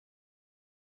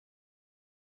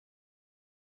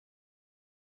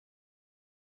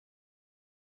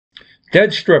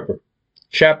Dead Stripper,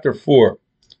 Chapter 4,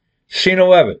 Scene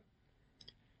 11.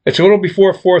 It's a little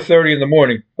before 4:30 in the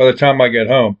morning by the time I get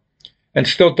home, and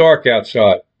still dark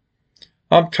outside.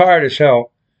 I'm tired as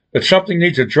hell, but something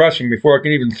needs addressing before I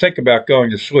can even think about going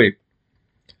to sleep.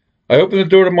 I open the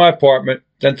door to my apartment,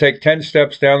 then take 10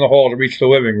 steps down the hall to reach the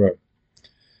living room.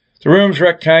 The room's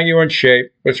rectangular in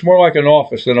shape, but it's more like an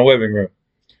office than a living room.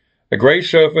 A gray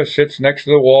sofa sits next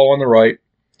to the wall on the right.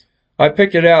 I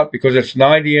picked it out because it's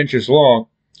 90 inches long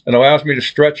and allows me to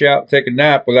stretch out and take a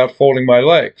nap without folding my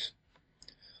legs.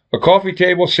 A coffee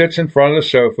table sits in front of the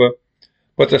sofa,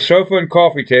 but the sofa and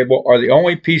coffee table are the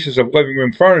only pieces of living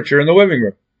room furniture in the living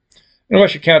room,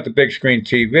 unless you count the big screen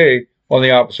TV on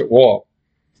the opposite wall.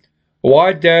 A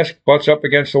wide desk butts up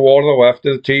against the wall to the left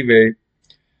of the TV.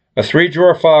 A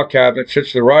 3-drawer file cabinet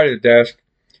sits to the right of the desk,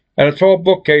 and a tall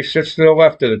bookcase sits to the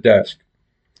left of the desk.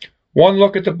 One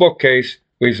look at the bookcase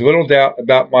leaves little doubt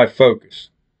about my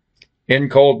focus. In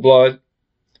Cold Blood,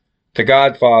 The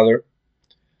Godfather,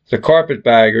 The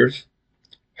Carpetbaggers,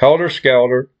 Helter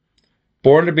Skelter,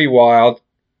 Born to be Wild,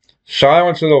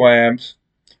 Silence of the Lambs,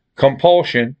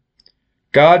 Compulsion,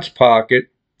 God's Pocket,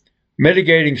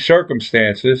 Mitigating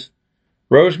Circumstances,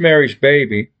 Rosemary's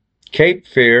Baby, Cape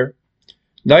Fear,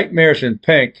 Nightmares in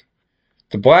Pink,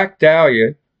 The Black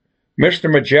Dahlia,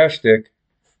 Mr. Majestic,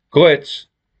 Glitz,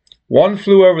 One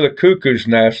Flew Over the Cuckoo's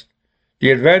Nest,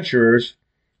 The Adventurers,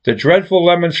 The Dreadful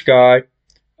Lemon Sky,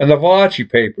 and The Valachi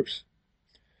Papers.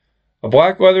 A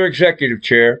black leather executive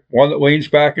chair, one that leans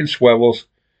back and swivels,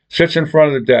 sits in front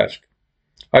of the desk.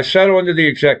 I settle into the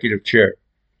executive chair.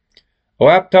 A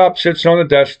laptop sits on the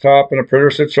desktop and a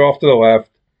printer sits off to the left.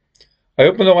 I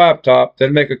open the laptop,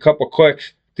 then make a couple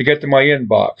clicks to get to my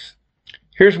inbox.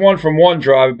 Here's one from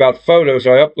OneDrive about photos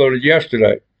I uploaded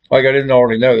yesterday, like I didn't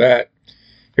already know that.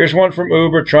 Here's one from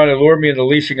Uber trying to lure me into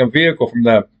leasing a vehicle from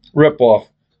them. Rip-off.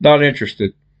 Not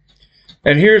interested.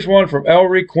 And here's one from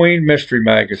Ellery Queen Mystery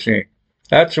Magazine.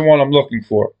 That's the one I'm looking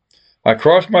for. I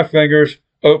cross my fingers,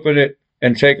 open it,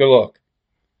 and take a look.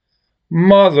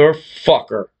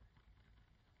 Motherfucker.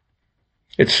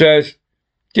 It says,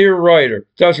 "Dear writer,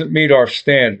 doesn't meet our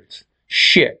standards."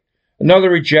 Shit. Another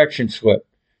rejection slip.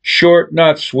 Short,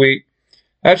 not sweet.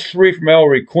 That's 3 from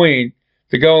Ellery Queen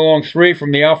to go along 3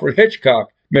 from the Alfred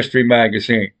Hitchcock Mystery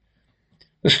Magazine.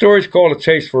 The story's called A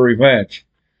Taste for Revenge.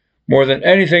 More than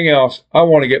anything else, I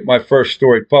want to get my first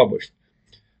story published.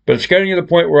 But it's getting to the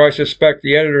point where I suspect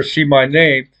the editors see my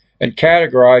name and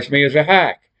categorize me as a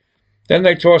hack. Then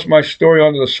they toss my story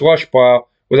onto the slush pile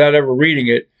without ever reading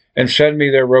it and send me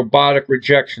their robotic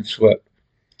rejection slip.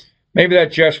 Maybe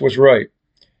that Jess was right.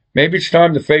 Maybe it's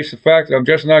time to face the fact that I'm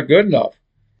just not good enough.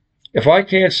 If I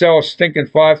can't sell a stinking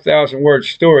 5,000-word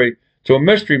story to a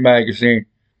mystery magazine,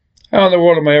 how in the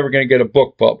world am I ever going to get a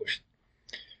book published?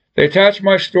 They attach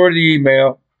my story to the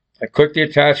email. I click the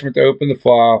attachment to open the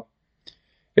file.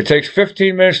 It takes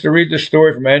 15 minutes to read the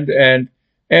story from end to end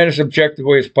and as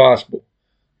objectively as possible.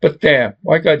 But damn,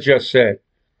 like I just said,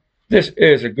 this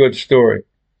is a good story.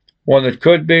 One that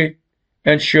could be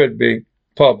and should be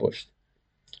published.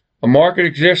 A market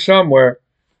exists somewhere.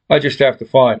 I just have to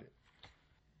find it.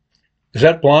 Is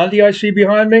that Blondie I see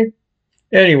behind me?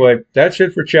 Anyway, that's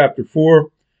it for Chapter 4.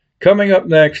 Coming up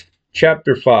next,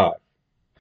 Chapter 5.